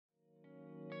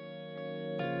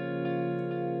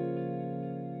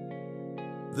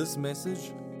This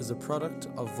message is a product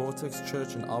of Vortex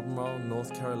Church in Albemarle,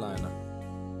 North Carolina.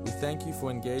 We thank you for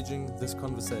engaging this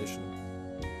conversation.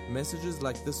 Messages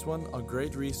like this one are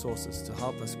great resources to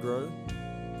help us grow,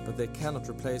 but they cannot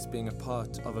replace being a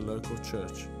part of a local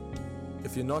church.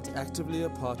 If you're not actively a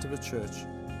part of a church,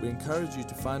 we encourage you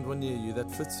to find one near you that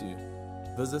fits you.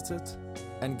 Visit it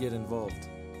and get involved.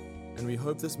 And we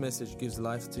hope this message gives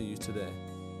life to you today.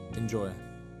 Enjoy.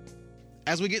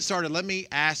 As we get started, let me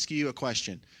ask you a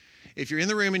question. If you're in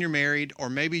the room and you're married, or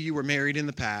maybe you were married in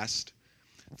the past,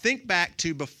 think back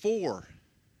to before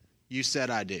you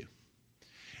said I do.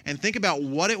 And think about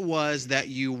what it was that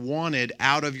you wanted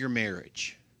out of your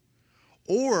marriage.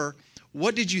 Or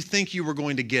what did you think you were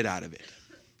going to get out of it?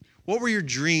 What were your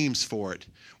dreams for it?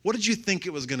 What did you think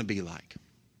it was going to be like?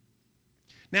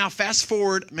 Now, fast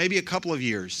forward maybe a couple of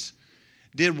years.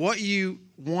 Did what you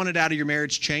wanted out of your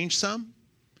marriage change some?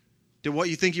 Did what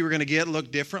you think you were going to get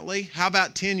look differently? How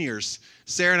about 10 years?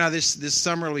 Sarah and I, this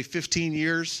summer will be 15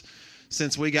 years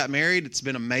since we got married. It's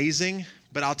been amazing.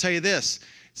 But I'll tell you this,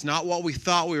 it's not what we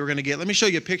thought we were going to get. Let me show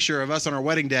you a picture of us on our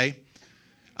wedding day.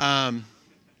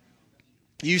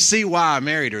 You see why I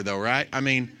married her, though, right? I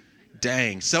mean,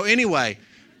 dang. So anyway,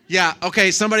 yeah,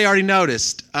 okay, somebody already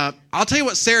noticed. I'll tell you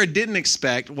what Sarah didn't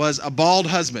expect was a bald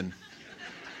husband.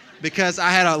 Because I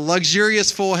had a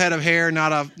luxurious full head of hair,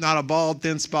 not a bald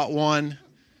thin spot one.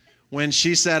 When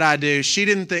she said I do, she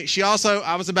didn't think.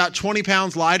 I was about 20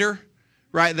 pounds lighter,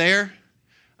 right there.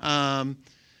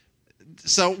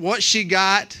 So what she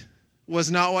got was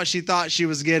not what she thought she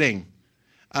was getting.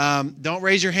 Don't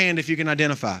raise your hand if you can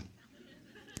identify.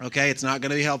 Okay, it's not going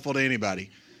to be helpful to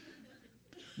anybody.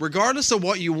 Regardless of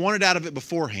what you wanted out of it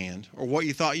beforehand, or what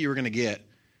you thought you were going to get,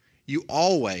 you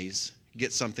always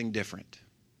get something different.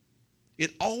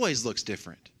 It always looks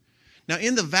different. Now,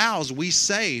 in the vows, we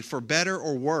say for better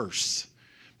or worse,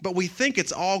 but we think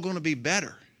it's all going to be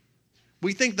better.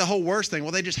 We think the whole worse thing,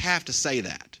 well, they just have to say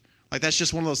that. Like, that's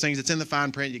just one of those things. It's in the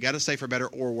fine print. You got to say for better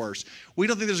or worse. We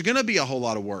don't think there's going to be a whole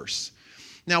lot of worse.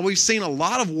 Now, we've seen a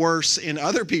lot of worse in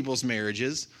other people's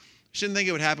marriages. Shouldn't think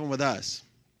it would happen with us.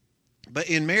 But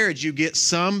in marriage, you get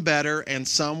some better and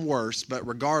some worse, but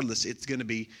regardless, it's going to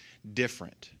be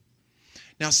different.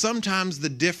 Now, sometimes the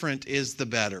different is the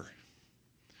better.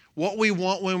 What we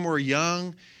want when we're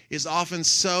young is often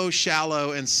so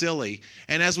shallow and silly.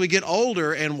 And as we get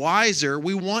older and wiser,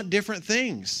 we want different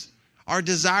things. Our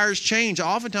desires change,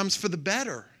 oftentimes for the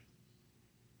better.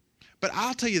 But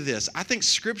I'll tell you this, I think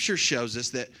Scripture shows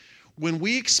us that when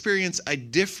we experience a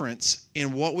difference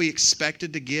in what we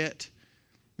expected to get,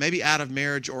 maybe out of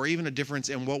marriage, or even a difference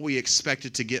in what we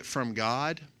expected to get from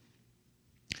God,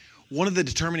 one of the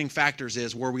determining factors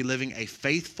is, were we living a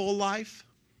faithful life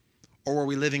or were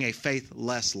we living a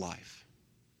faithless life?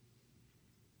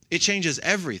 It changes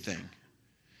everything.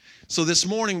 So this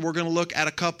morning we're going to look at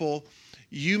a couple.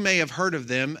 You may have heard of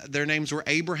them. Their names were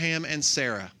Abraham and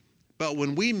Sarah. But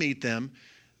when we meet them,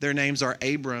 their names are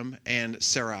Abram and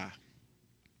Sarai.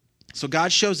 So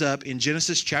God shows up in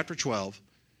Genesis chapter 12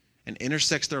 and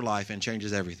intersects their life and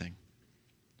changes everything.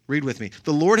 Read with me.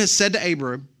 The Lord has said to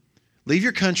Abram, "Leave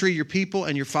your country, your people,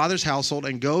 and your father's household,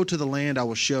 and go to the land I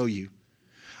will show you.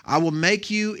 I will make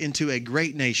you into a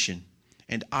great nation,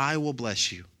 and I will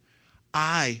bless you.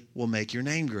 I will make your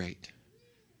name great,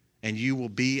 and you will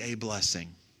be a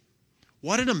blessing."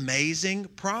 What an amazing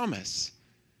promise.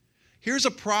 Here's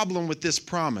a problem with this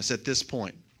promise at this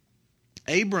point.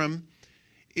 Abram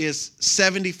is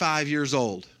 75 years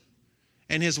old,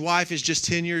 and his wife is just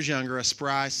 10 years younger, a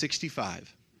spry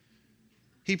 65.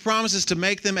 He promises to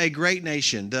make them a great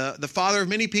nation, the father of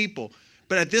many people.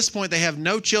 But at this point, they have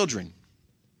no children.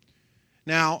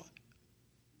 Now,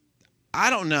 I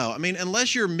don't know. I mean,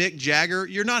 unless you're Mick Jagger,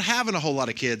 you're not having a whole lot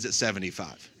of kids at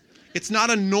 75. It's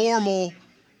not a normal,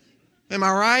 am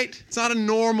I right? It's not a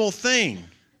normal thing.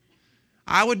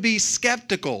 I would be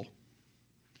skeptical.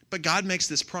 But God makes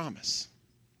this promise.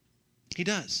 He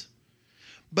does.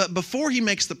 But before he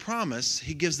makes the promise,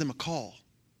 he gives them a call.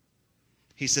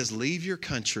 He says, "Leave your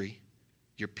country,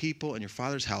 your people, and your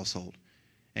father's household,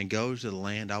 and go to the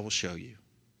land I will show you."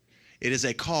 It is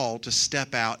a call to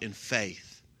step out in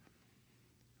faith.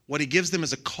 What he gives them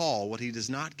is a call. What he does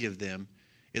not give them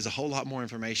is a whole lot more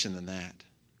information than that.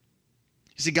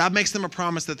 You see, God makes them a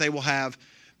promise that they will have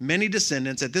many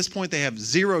descendants. At this point, they have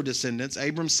 0 descendants.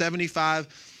 Abram's 75,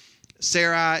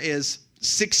 Sarai is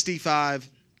 65.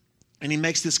 And he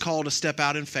makes this call to step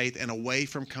out in faith and away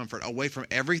from comfort, away from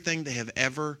everything they have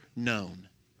ever known.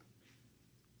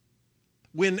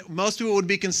 When most people would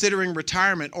be considering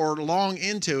retirement or long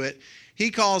into it, he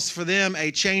calls for them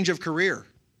a change of career.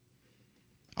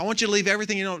 I want you to leave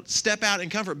everything, step out in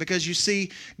comfort, because you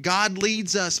see, God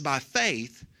leads us by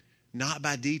faith, not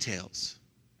by details.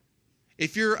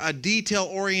 If you're a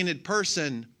detail-oriented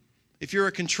person, if you're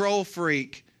a control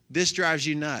freak, this drives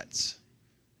you nuts.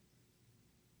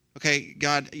 Okay,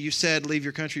 God, you said, leave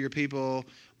your country, your people,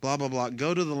 blah, blah, blah.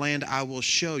 Go to the land I will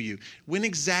show you. When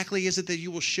exactly is it that you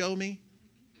will show me?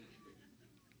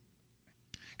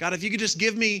 God, if you could just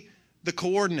give me the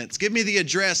coordinates, give me the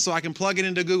address so I can plug it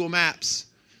into Google Maps.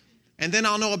 And then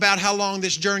I'll know about how long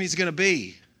this journey is going to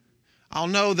be. I'll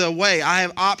know the way. I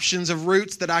have options of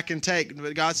routes that I can take.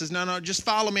 But God says, no, just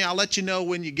follow me. I'll let you know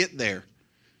when you get there.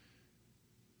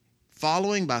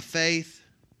 Following by faith,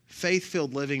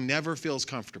 faith-filled living never feels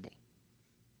comfortable.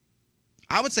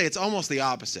 I would say it's almost the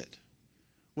opposite.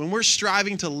 When we're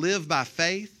striving to live by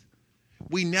faith,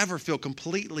 we never feel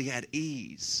completely at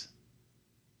ease.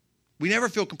 We never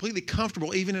feel completely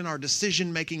comfortable even in our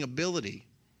decision-making ability.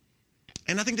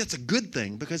 And I think that's a good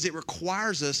thing because it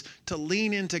requires us to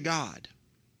lean into God.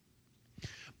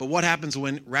 But what happens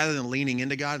when, rather than leaning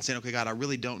into God and saying, okay, God, I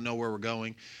really don't know where we're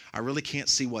going. I really can't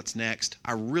see what's next.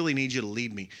 I really need you to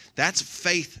lead me. That's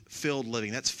faith-filled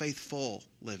living. That's faithful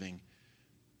living.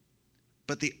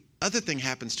 But the other thing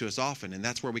happens to us often, and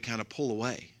that's where we kind of pull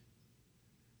away.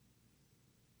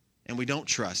 And we don't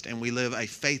trust, and we live a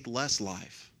faithless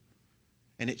life.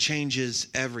 And it changes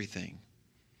everything.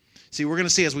 See, we're going to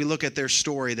see as we look at their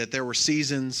story that there were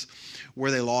seasons where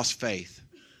they lost faith,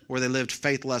 where they lived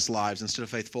faithless lives instead of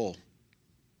faithful.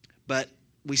 But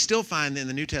we still find in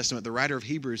the New Testament, the writer of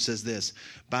Hebrews says this,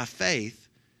 by faith,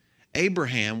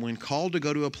 Abraham, when called to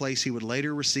go to a place he would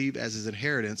later receive as his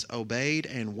inheritance, obeyed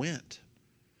and went,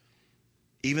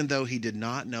 even though he did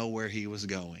not know where he was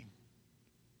going.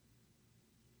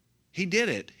 He did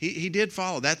it. He did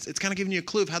follow. It's kind of giving you a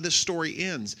clue of how this story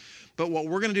ends. But what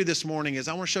we're going to do this morning is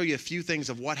I want to show you a few things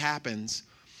of what happens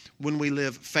when we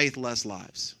live faithless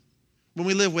lives, when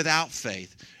we live without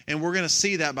faith. And we're going to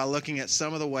see that by looking at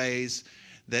some of the ways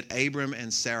that Abram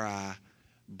and Sarai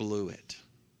blew it.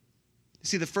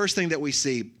 See, the first thing that we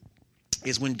see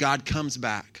is when God comes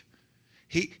back.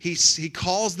 He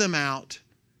calls them out,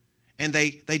 and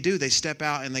they step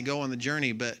out and they go on the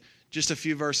journey. But just a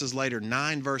few verses later,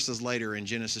 9 verses later in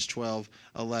Genesis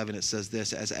 12:11, it says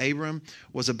this, as Abram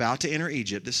was about to enter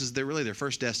Egypt, this is really their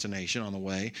first destination on the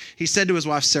way, he said to his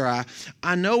wife Sarai,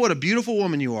 I know what a beautiful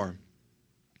woman you are.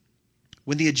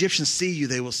 When the Egyptians see you,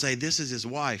 they will say, this is his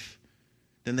wife.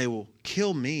 Then they will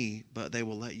kill me, but they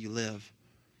will let you live.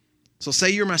 So say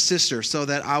you're my sister, so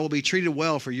that I will be treated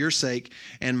well for your sake,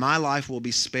 and my life will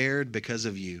be spared because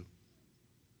of you.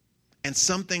 And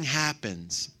something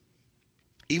happens.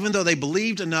 Even though they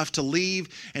believed enough to leave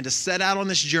and to set out on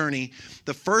this journey,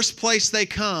 the first place they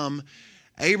come,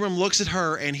 Abram looks at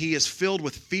her and he is filled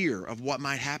with fear of what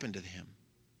might happen to him.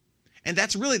 And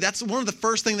that's one of the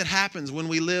first things that happens when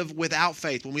we live without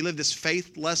faith, when we live this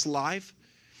faithless life,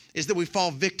 is that we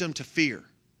fall victim to fear.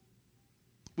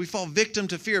 We fall victim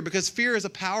to fear because fear is a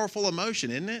powerful emotion,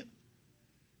 isn't it?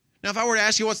 Now, if I were to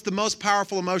ask you what's the most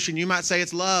powerful emotion, you might say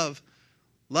it's love.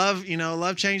 Love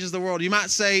changes the world. You might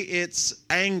say it's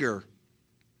anger.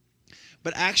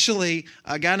 But actually,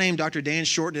 a guy named Dr. Dan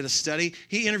Short did a study.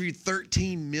 He interviewed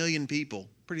 13 million people.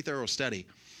 Pretty thorough study.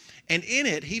 And in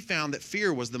it, he found that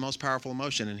fear was the most powerful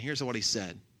emotion. And here's what he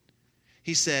said.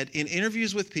 He said, in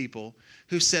interviews with people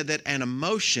who said that an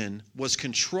emotion was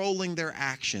controlling their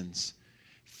actions,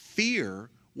 fear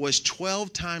was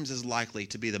 12 times as likely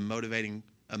to be the motivating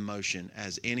emotion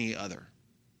as any other.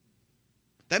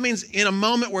 That means in a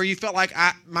moment where you felt like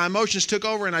my emotions took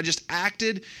over and I just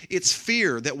acted, it's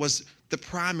fear that was the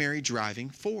primary driving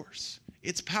force.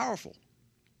 It's powerful.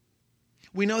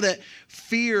 We know that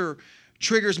fear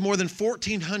triggers more than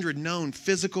 1,400 known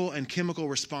physical and chemical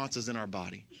responses in our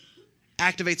body.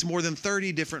 Activates more than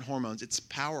 30 different hormones. It's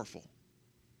powerful.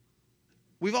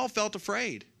 We've all felt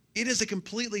afraid. It is a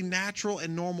completely natural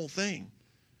and normal thing.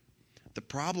 The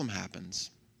problem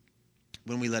happens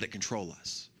when we let it control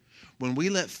us. When we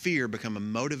let fear become a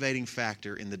motivating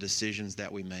factor in the decisions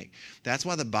that we make. That's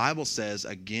why the Bible says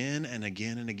again and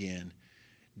again and again,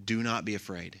 do not be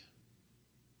afraid.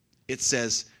 It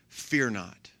says, fear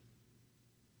not.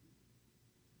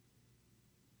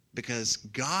 Because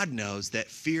God knows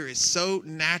that fear is so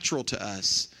natural to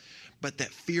us, but that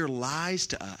fear lies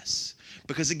to us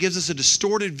because it gives us a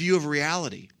distorted view of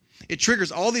reality. It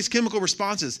triggers all these chemical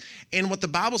responses. And what the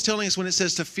Bible's telling us when it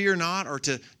says to fear not or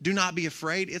to do not be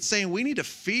afraid, it's saying we need to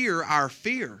fear our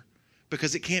fear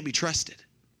because it can't be trusted.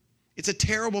 It's a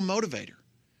terrible motivator.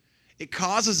 It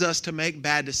causes us to make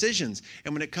bad decisions.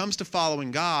 And when it comes to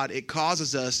following God, it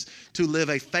causes us to live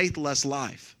a faithless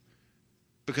life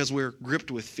because we're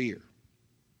gripped with fear.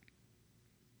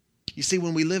 You see,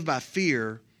 when we live by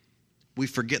fear, we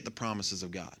forget the promises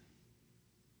of God.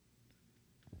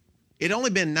 It only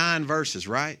been 9 verses,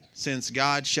 right? Since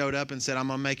God showed up and said, I'm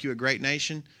going to make you a great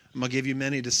nation. I'm going to give you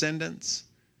many descendants.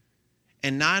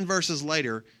 And 9 verses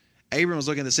later, Abram was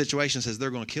looking at the situation and says,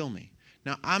 they're going to kill me.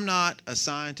 Now, I'm not a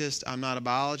scientist. I'm not a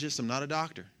biologist. I'm not a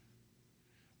doctor.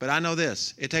 But I know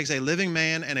this. It takes a living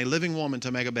man and a living woman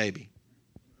to make a baby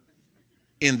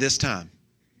in this time.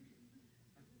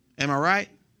 Am I right?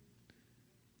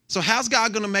 So how's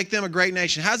God going to make them a great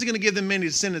nation? How's he going to give them many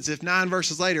descendants if 9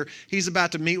 verses later he's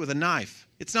about to meet with a knife?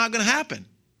 It's not going to happen.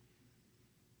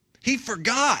 He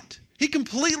forgot. He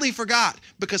completely forgot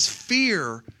because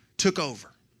fear took over.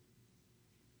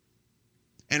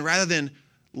 And rather than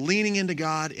leaning into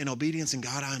God in obedience and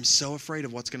God, I'm so afraid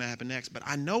of what's going to happen next, but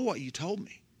I know what you told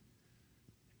me.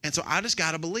 And so I just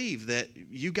got to believe that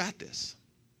you got this.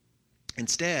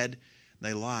 Instead,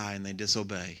 they lie and they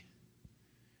disobey.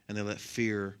 And they let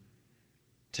fear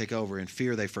take over. In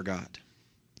fear, they forgot.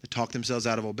 They talk themselves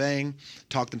out of obeying,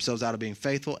 talk themselves out of being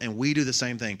faithful, and we do the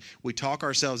same thing. We talk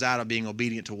ourselves out of being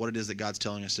obedient to what it is that God's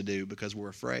telling us to do because we're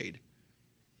afraid.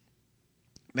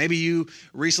 Maybe you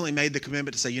recently made the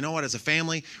commitment to say, you know what, as a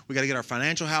family, we got to get our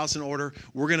financial house in order.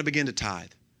 We're going to begin to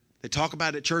tithe. They talk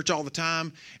about it at church all the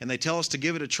time, and they tell us to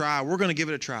give it a try. We're going to give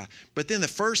it a try. But then the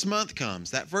first month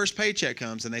comes, that first paycheck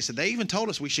comes, and they said, they even told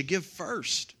us we should give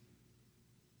first.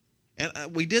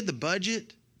 And we did the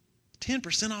budget,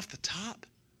 10% off the top.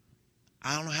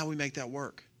 I don't know how we make that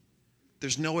work.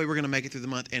 There's no way we're going to make it through the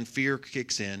month, and fear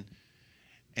kicks in,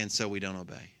 and so we don't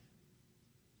obey.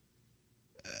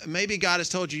 Maybe God has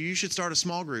told you should start a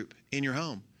small group in your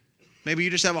home. Maybe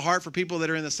you just have a heart for people that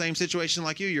are in the same situation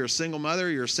like you. You're a single mother.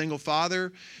 You're a single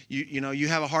father. You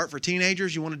have a heart for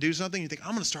teenagers. You want to do something. You think,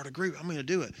 I'm going to start a group. I'm going to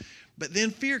do it. But then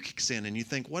fear kicks in and you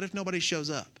think, what if nobody shows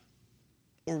up?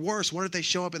 Or worse, what if they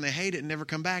show up and they hate it and never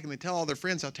come back and they tell all their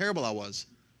friends how terrible I was?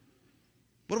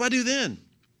 What do I do then?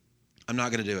 I'm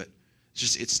not going to do it.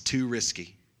 It's too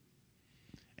risky.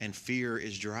 And fear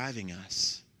is driving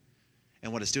us.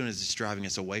 And what it's doing is it's driving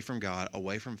us away from God,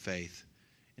 away from faith,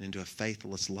 and into a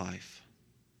faithless life.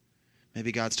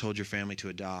 Maybe God's told your family to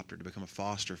adopt or to become a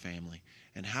foster family.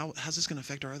 And how's this going to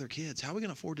affect our other kids? How are we going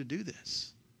to afford to do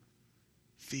this?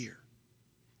 Fear.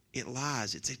 It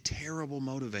lies. It's a terrible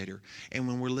motivator. And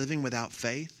when we're living without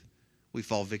faith, we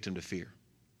fall victim to fear.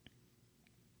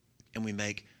 And we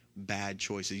make bad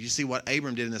choices. You see, what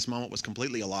Abram did in this moment was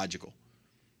completely illogical.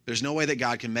 There's no way that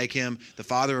God can make him the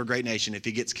father of a great nation if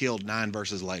he gets killed 9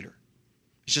 verses later.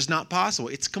 It's just not possible.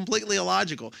 It's completely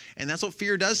illogical. And that's what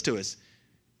fear does to us.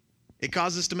 It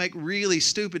causes us to make really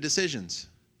stupid decisions.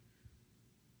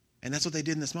 And that's what they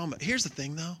did in this moment. Here's the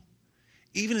thing, though.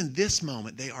 Even in this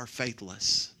moment, they are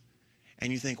faithless.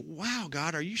 And you think, wow,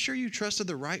 God, are you sure you trusted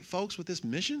the right folks with this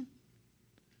mission?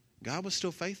 God was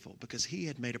still faithful because he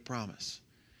had made a promise.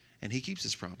 And he keeps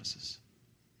his promises.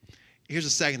 Here's the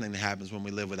second thing that happens when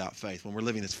we live without faith. When we're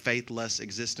living this faithless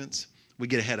existence, we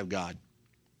get ahead of God.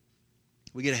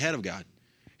 We get ahead of God.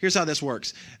 Here's how this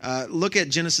works. Look at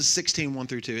Genesis 16,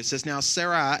 1-2. It says, now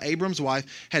Sarai, Abram's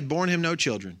wife, had borne him no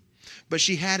children, but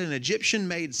she had an Egyptian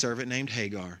maidservant named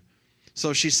Hagar.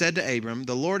 So she said to Abram,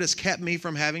 the Lord has kept me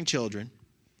from having children.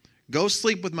 Go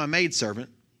sleep with my maidservant.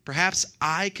 Perhaps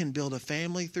I can build a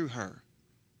family through her.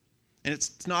 And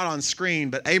it's not on screen,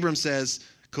 but Abram says,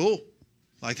 cool.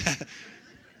 Like that.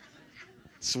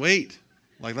 Sweet.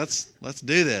 Like, let's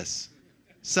do this.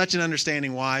 Such an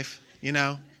understanding wife, you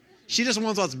know. She just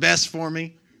wants what's best for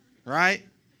me, right?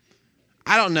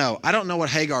 I don't know. I don't know what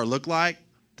Hagar looked like.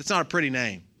 That's not a pretty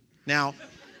name. Now,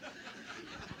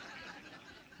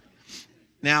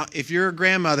 if your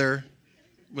grandmother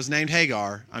was named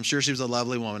Hagar, I'm sure she was a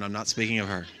lovely woman. I'm not speaking of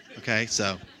her, okay?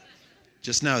 So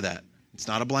just know that. It's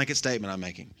not a blanket statement I'm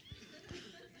making.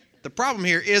 The problem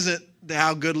here isn't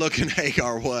how good-looking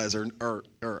Hagar was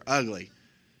or ugly.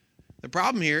 The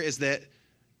problem here is that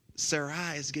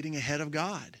Sarai is getting ahead of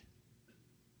God.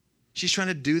 She's trying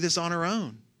to do this on her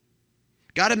own.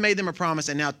 God had made them a promise,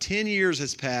 and now 10 years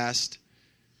has passed,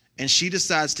 and she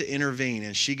decides to intervene,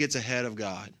 and she gets ahead of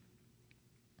God.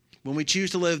 When we choose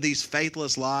to live these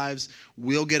faithless lives,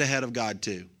 we'll get ahead of God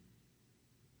too.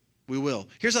 We will.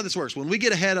 Here's how this works. When we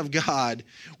get ahead of God,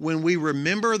 when we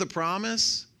remember the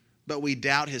promise, but we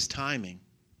doubt his timing.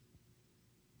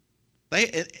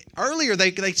 Earlier,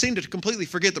 they seemed to completely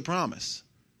forget the promise.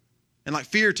 And like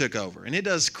fear took over. And it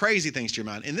does crazy things to your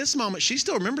mind. In this moment, she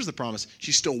still remembers the promise.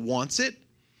 She still wants it.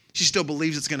 She still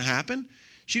believes it's going to happen.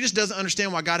 She just doesn't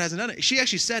understand why God hasn't done it. She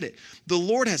actually said it. The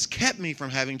Lord has kept me from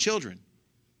having children.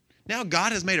 Now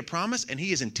God has made a promise and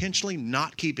he is intentionally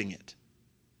not keeping it.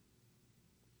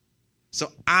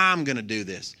 So I'm going to do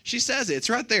this. She says it. It's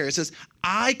right there. It says,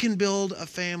 I can build a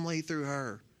family through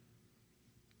her.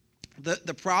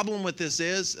 The problem with this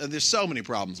is, there's so many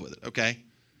problems with it, okay?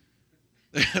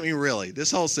 I mean, really, this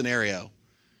whole scenario,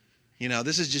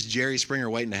 this is just Jerry Springer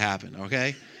waiting to happen,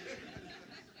 okay?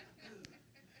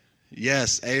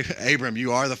 Yes, Abram,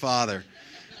 you are the father,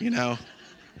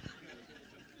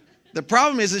 The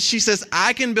problem is that she says,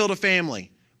 I can build a family.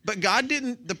 But God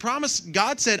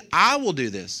said, I will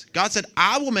do this. God said,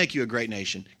 I will make you a great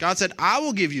nation. God said, I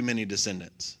will give you many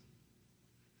descendants.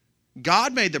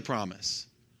 God made the promise.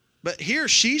 But here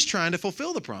she's trying to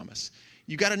fulfill the promise.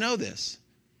 You got to know this.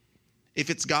 If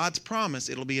it's God's promise,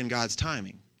 it'll be in God's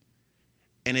timing.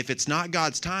 And if it's not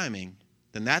God's timing,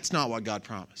 then that's not what God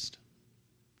promised.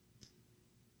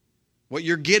 What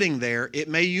you're getting there,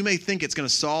 you may think it's going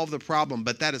to solve the problem,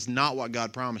 but that is not what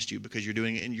God promised you because you're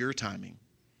doing it in your timing.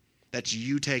 That's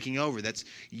you taking over. That's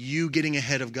you getting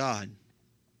ahead of God.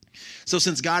 So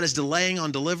since God is delaying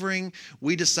on delivering,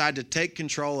 we decide to take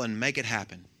control and make it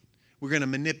happen. We're going to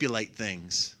manipulate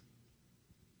things.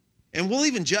 And we'll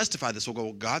even justify this. We'll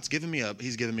go, well,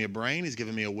 He's given me a brain. He's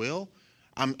given me a will.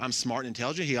 I'm smart and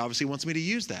intelligent. He obviously wants me to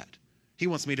use that. He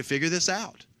wants me to figure this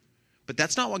out. But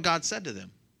that's not what God said to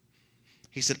them.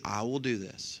 He said, I will do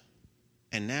this.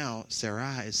 And now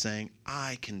Sarai is saying,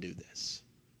 I can do this.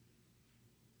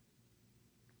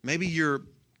 Maybe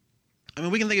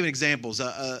we can think of examples.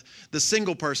 The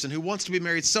single person who wants to be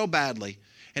married so badly,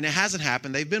 and it hasn't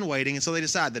happened. They've been waiting, and so they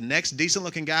decide the next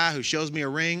decent-looking guy who shows me a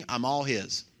ring, I'm all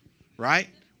his. Right?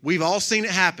 We've all seen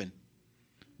it happen.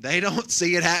 They don't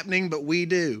see it happening, but we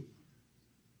do.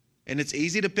 And it's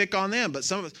easy to pick on them, but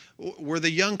some of us, we're the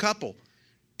young couple.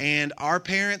 And our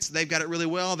parents, they've got it really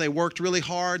well. They worked really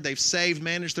hard. They've saved,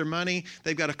 managed their money.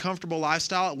 They've got a comfortable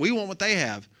lifestyle. We want what they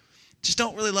have. Just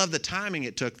don't really love the timing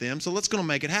it took them, so let's go and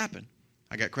make it happen.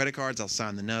 I got credit cards. I'll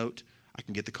sign the note. I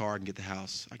can get the car. I can get the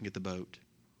house. I can get the boat.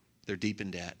 They're deep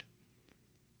in debt.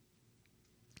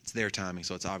 It's their timing,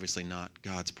 so it's obviously not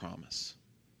God's promise.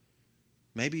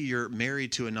 Maybe you're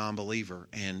married to a non-believer,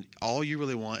 and all you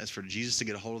really want is for Jesus to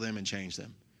get a hold of them and change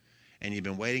them. And you've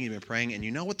been waiting, you've been praying, and you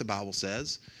know what the Bible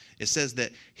says. It says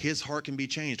that his heart can be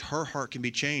changed. Her heart can be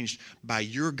changed by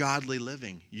your godly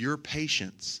living, your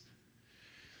patience.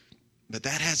 But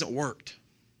that hasn't worked.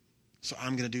 So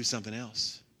I'm going to do something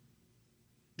else.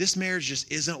 This marriage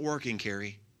just isn't working,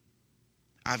 Carrie.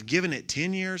 I've given it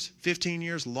 10 years, 15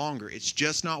 years, longer. It's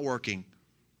just not working.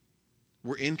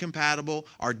 We're incompatible.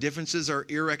 Our differences are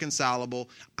irreconcilable.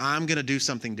 I'm going to do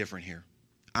something different here.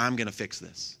 I'm going to fix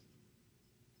this.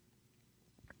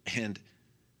 And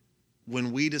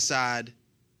when we decide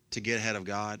to get ahead of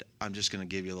God, I'm just going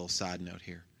to give you a little side note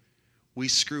here. We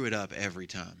screw it up every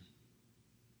time.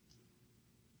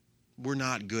 We're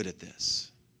not good at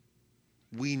this.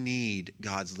 We need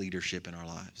God's leadership in our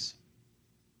lives.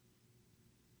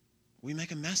 We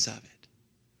make a mess of it.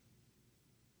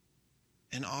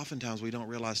 And oftentimes we don't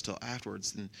realize till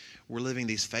afterwards, and we're living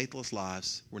these faithless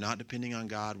lives. We're not depending on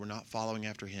God. We're not following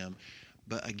after him.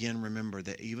 But again, remember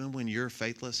that even when you're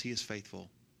faithless, he is faithful.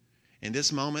 In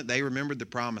this moment, they remembered the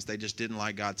promise. They just didn't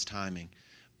like God's timing.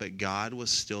 But God was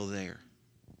still there.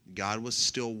 God was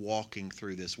still walking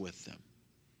through this with them.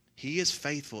 He is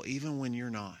faithful even when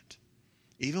you're not.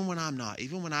 Even when I'm not.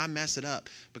 Even when I mess it up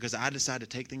because I decide to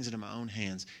take things into my own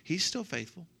hands. He's still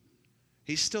faithful.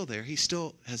 He's still there. He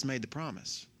still has made the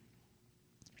promise.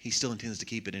 He still intends to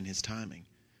keep it in his timing.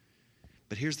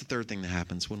 But here's the third thing that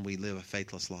happens when we live a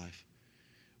faithless life.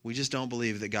 We just don't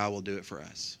believe that God will do it for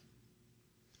us.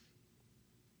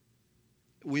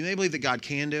 We may believe that God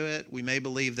can do it. We may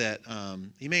believe that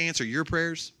he may answer your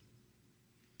prayers.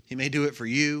 He may do it for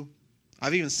you.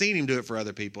 I've even seen him do it for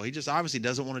other people. He just obviously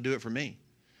doesn't want to do it for me.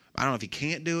 I don't know if he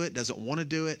can't do it, doesn't want to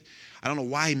do it. I don't know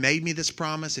why he made me this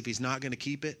promise if he's not going to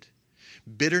keep it.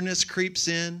 Bitterness creeps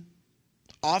in.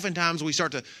 Oftentimes we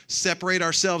start to separate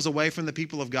ourselves away from the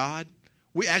people of God.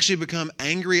 We actually become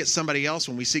angry at somebody else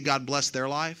when we see God bless their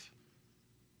life.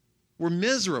 We're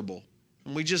miserable,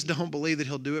 and we just don't believe that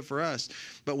he'll do it for us.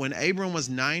 But when Abram was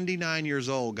 99 years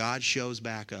old, God shows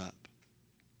back up.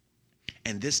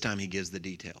 And this time he gives the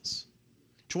details.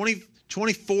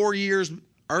 24 years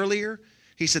earlier,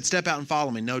 he said, step out and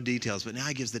follow me. No details. But now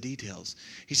he gives the details.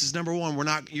 He says, number one,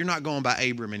 you're not going by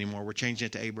Abram anymore. We're changing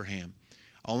it to Abraham.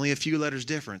 Only a few letters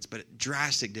difference, but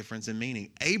drastic difference in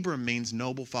meaning. Abram means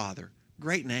noble father.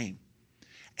 Great name.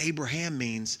 Abraham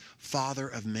means father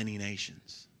of many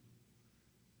nations.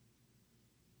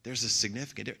 There's a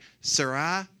significant difference.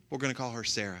 Sarai, we're going to call her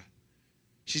Sarah.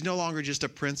 She's no longer just a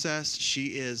princess. She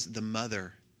is the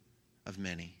mother of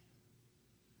many.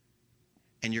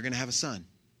 And you're going to have a son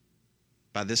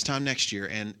by this time next year,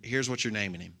 and here's what you're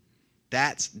naming him.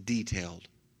 That's detailed.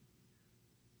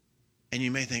 And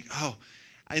you may think, oh,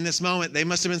 in this moment, they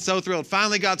must have been so thrilled.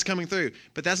 Finally, God's coming through.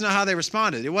 But that's not how they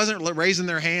responded. It wasn't raising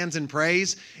their hands in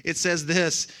praise. It says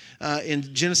this in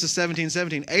Genesis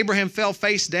 17:17. Abraham fell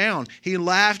face down. He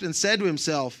laughed and said to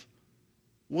himself,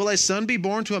 will a son be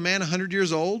born to a man 100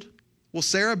 years old? Will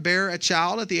Sarah bear a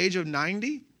child at the age of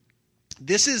 90?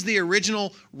 This is the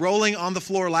original rolling on the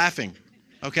floor laughing,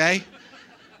 okay?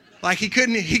 Like he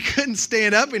couldn't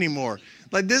stand up anymore.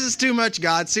 Like, this is too much,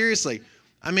 God, seriously.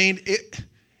 I mean,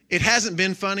 it hasn't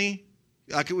been funny.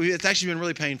 Like, it's actually been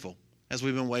really painful as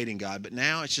we've been waiting, God. But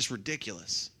now it's just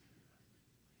ridiculous.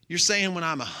 You're saying when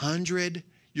I'm 100,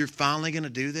 you're finally going to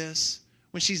do this?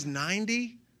 When she's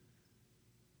 90?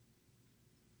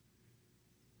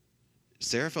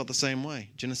 Sarah felt the same way.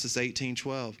 Genesis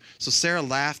 18:12. So Sarah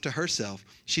laughed to herself.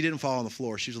 She didn't fall on the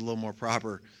floor. She was a little more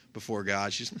proper before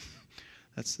God.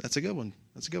 That's a good one.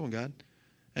 That's a good one, God.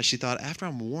 As she thought, after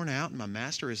I'm worn out and my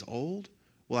master is old,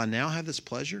 will I now have this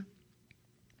pleasure?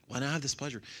 Will I now have this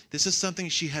pleasure? This is something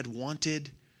she had wanted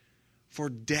for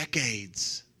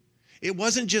decades. It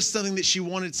wasn't just something that she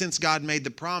wanted since God made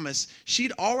the promise.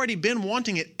 She'd already been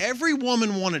wanting it. Every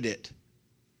woman wanted it.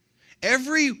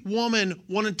 Every woman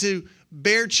wanted to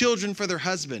bear children for their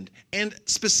husband, and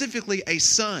specifically a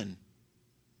son,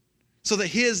 so that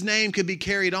his name could be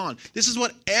carried on. This is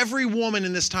what every woman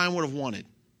in this time would have wanted.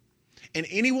 And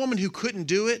any woman who couldn't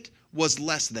do it was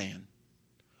less than,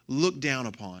 looked down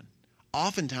upon,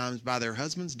 oftentimes by their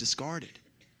husbands discarded.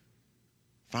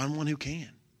 Find one who can.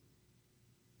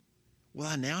 Will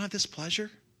I now have this pleasure?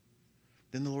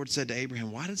 Then the Lord said to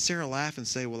Abraham, why did Sarah laugh and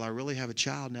say, will I really have a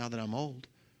child now that I'm old?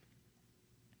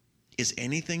 Is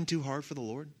anything too hard for the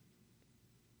Lord?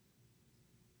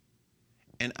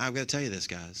 And I've got to tell you this,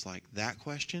 guys, like that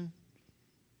question,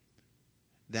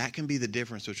 that can be the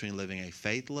difference between living a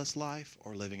faithless life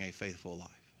or living a faithful life.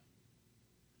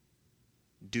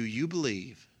 Do you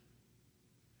believe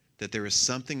that there is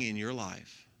something in your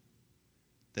life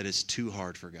that is too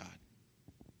hard for God?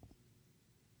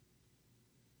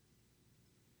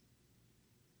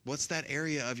 What's that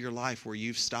area of your life where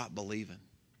you've stopped believing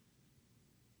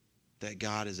that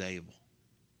God is able?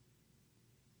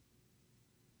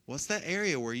 What's that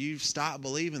area where you've stopped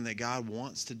believing that God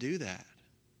wants to do that?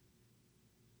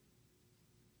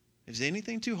 Is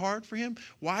anything too hard for him?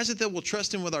 Why is it that we'll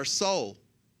trust him with our soul,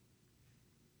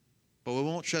 but we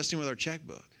won't trust him with our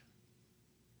checkbook?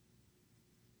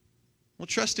 We'll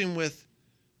trust him with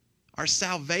our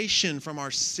salvation from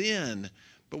our sin,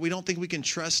 but we don't think we can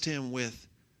trust him with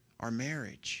our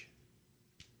marriage.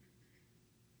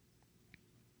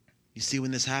 You see,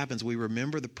 when this happens, we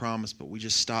remember the promise, but we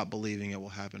just stop believing it will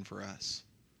happen for us.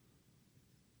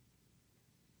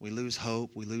 We lose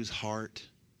hope. We lose heart.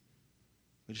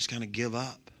 We just kind of give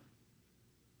up.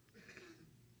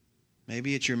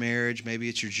 Maybe it's your marriage. Maybe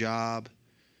it's your job.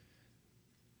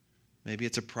 Maybe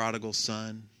it's a prodigal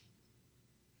son.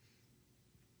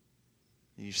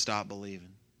 And you stop believing.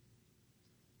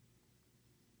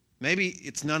 Maybe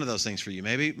it's none of those things for you.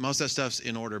 Maybe most of that stuff's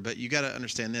in order, but you got to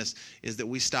understand this, is that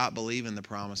we stop believing the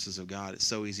promises of God. It's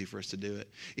so easy for us to do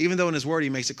it. Even though in his word he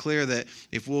makes it clear that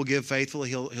if we'll give faithfully,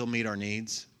 he'll meet our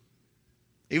needs.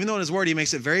 Even though in his word he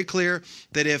makes it very clear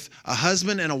that if a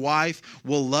husband and a wife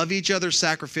will love each other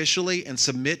sacrificially and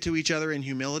submit to each other in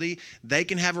humility, they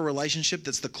can have a relationship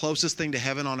that's the closest thing to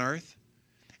heaven on earth.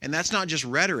 And that's not just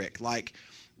rhetoric. Like,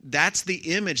 that's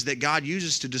the image that God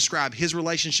uses to describe his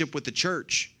relationship with the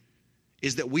church,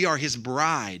 is that we are his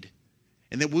bride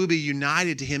and that we'll be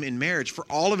united to him in marriage for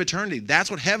all of eternity.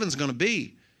 That's what heaven's going to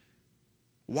be.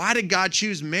 Why did God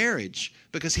choose marriage?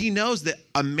 Because he knows that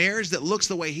a marriage that looks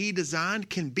the way he designed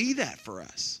can be that for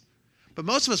us. But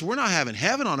most of us, we're not having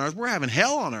heaven on earth. We're having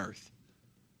hell on earth.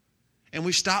 And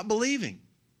we've stopped believing.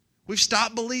 We've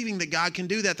stopped believing that God can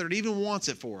do that it even wants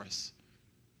it for us.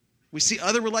 We see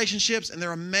other relationships and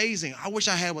they're amazing. I wish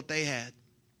I had what they had.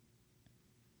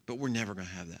 But we're never going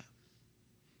to have that.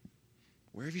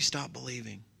 Where have you stopped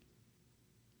believing?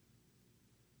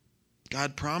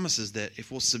 God promises that if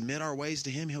we'll submit our ways to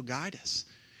him, he'll guide us.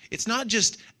 It's not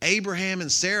just Abraham and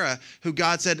Sarah who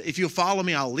God said, if you'll follow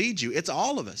me, I'll lead you. It's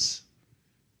all of us.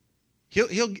 Do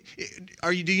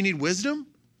you need wisdom?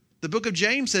 The book of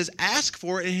James says, ask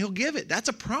for it and he'll give it. That's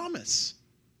a promise.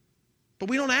 But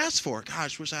we don't ask for it.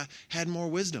 Gosh, wish I had more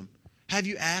wisdom. Have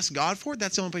you asked God for it?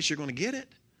 That's the only place you're going to get it.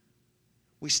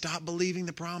 We stop believing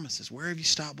the promises. Where have you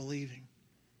stopped believing?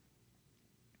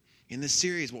 In this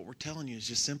series, what we're telling you is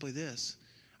just simply this.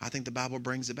 I think the Bible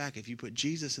brings it back. If you put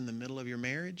Jesus in the middle of your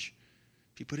marriage,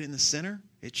 if you put it in the center,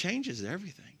 it changes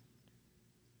everything.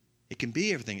 It can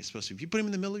be everything it's supposed to be. If you put him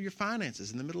in the middle of your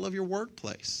finances, in the middle of your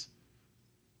workplace,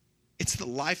 it's the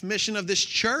life mission of this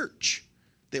church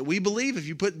that we believe if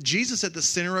you put Jesus at the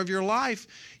center of your life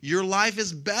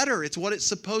is better. It's what it's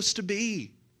supposed to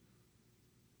be.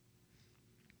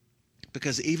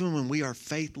 Because even when we are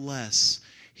faithless,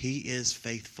 he is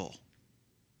faithful.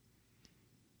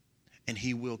 And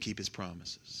he will keep his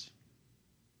promises.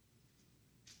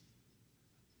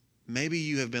 Maybe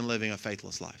you have been living a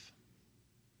faithless life.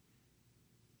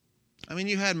 I mean,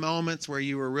 you had moments where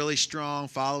you were really strong,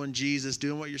 following Jesus,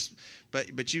 doing what you're...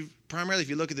 But you've primarily, if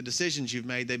you look at the decisions you've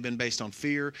made, they've been based on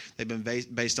fear. They've been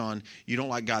based on you don't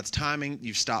like God's timing.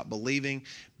 You've stopped believing.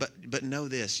 But know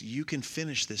this, you can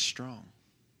finish this strong.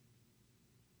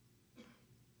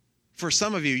 For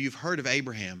some of you, you've heard of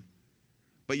Abraham,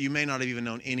 but you may not have even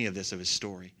known any of this of his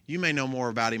story. You may know more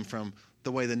about him from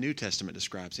the way the New Testament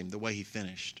describes him, the way he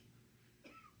finished.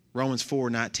 Romans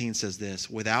 4:19 says this,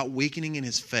 without weakening in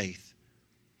his faith,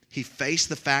 he faced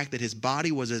the fact that his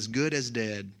body was as good as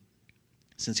dead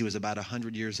since he was about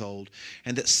 100 years old,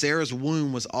 and that Sarah's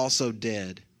womb was also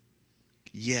dead.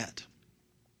 Yet,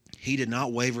 he did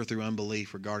not waver through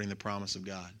unbelief regarding the promise of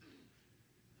God,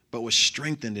 but was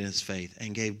strengthened in his faith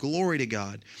and gave glory to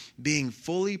God, being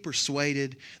fully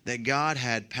persuaded that God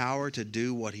had power to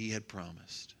do what he had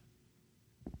promised.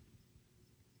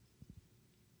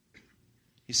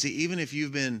 You see, even if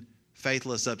you've been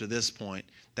faithless up to this point,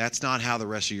 that's not how the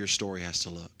rest of your story has to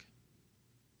look.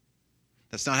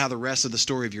 That's not how the rest of the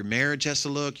story of your marriage has to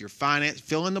look, your finance,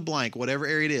 fill in the blank, whatever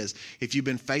area it is. If you've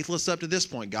been faithless up to this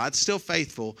point, God's still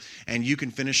faithful and you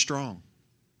can finish strong.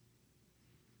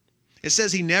 It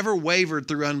says he never wavered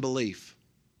through unbelief.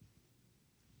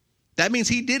 That means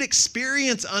he did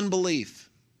experience unbelief.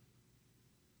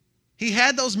 He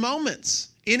had those moments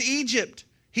in Egypt.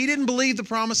 He didn't believe the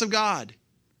promise of God.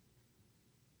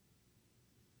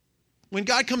 When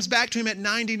God comes back to him at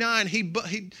 99,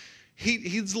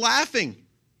 he's laughing.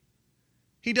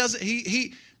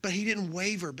 But he didn't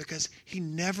waver because he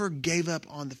never gave up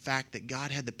on the fact that God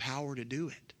had the power to do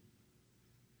it.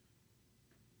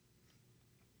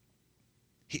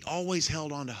 He always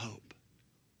held on to hope.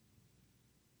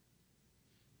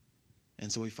 And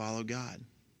so he followed God.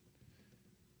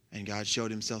 And God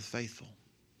showed himself faithful.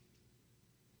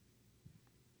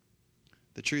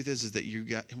 The truth is that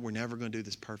we're never going to do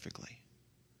this perfectly.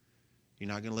 You're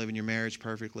not going to live in your marriage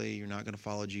perfectly. You're not going to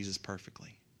follow Jesus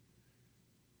perfectly.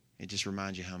 It just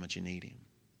reminds you how much you need him.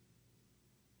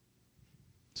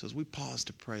 So as we pause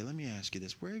to pray, let me ask you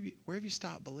this. Where have you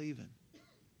stopped believing?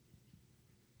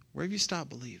 Where have you stopped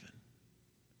believing?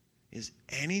 Is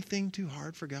anything too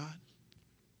hard for God?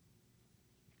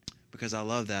 Because I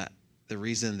love that. The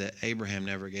reason that Abraham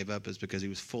never gave up is because he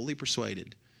was fully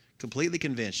persuaded, completely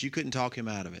convinced, you couldn't talk him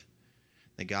out of it,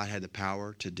 that God had the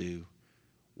power to do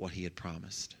what he had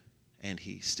promised. And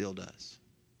he still does.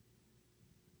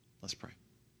 Let's pray.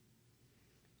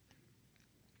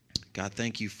 God,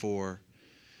 thank you for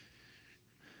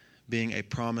being a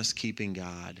promise-keeping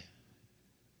God.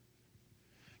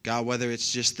 God, whether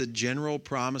it's just the general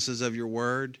promises of your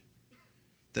word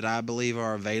that I believe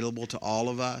are available to all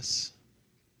of us,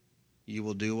 you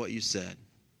will do what you said.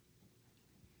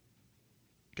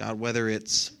 God, whether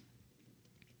it's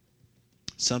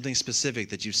something specific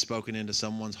that you've spoken into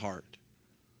someone's heart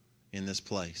in this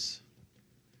place,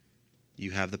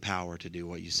 you have the power to do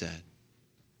what you said.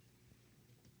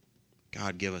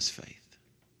 God, give us faith.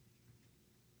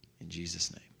 In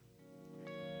Jesus' name.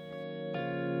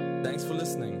 Thanks for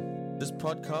listening. This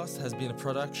podcast has been a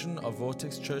production of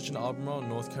Vortex Church in Albemarle,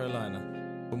 North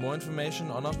Carolina. For more information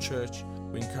on our church,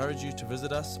 we encourage you to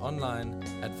visit us online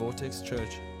at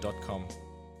vortexchurch.com.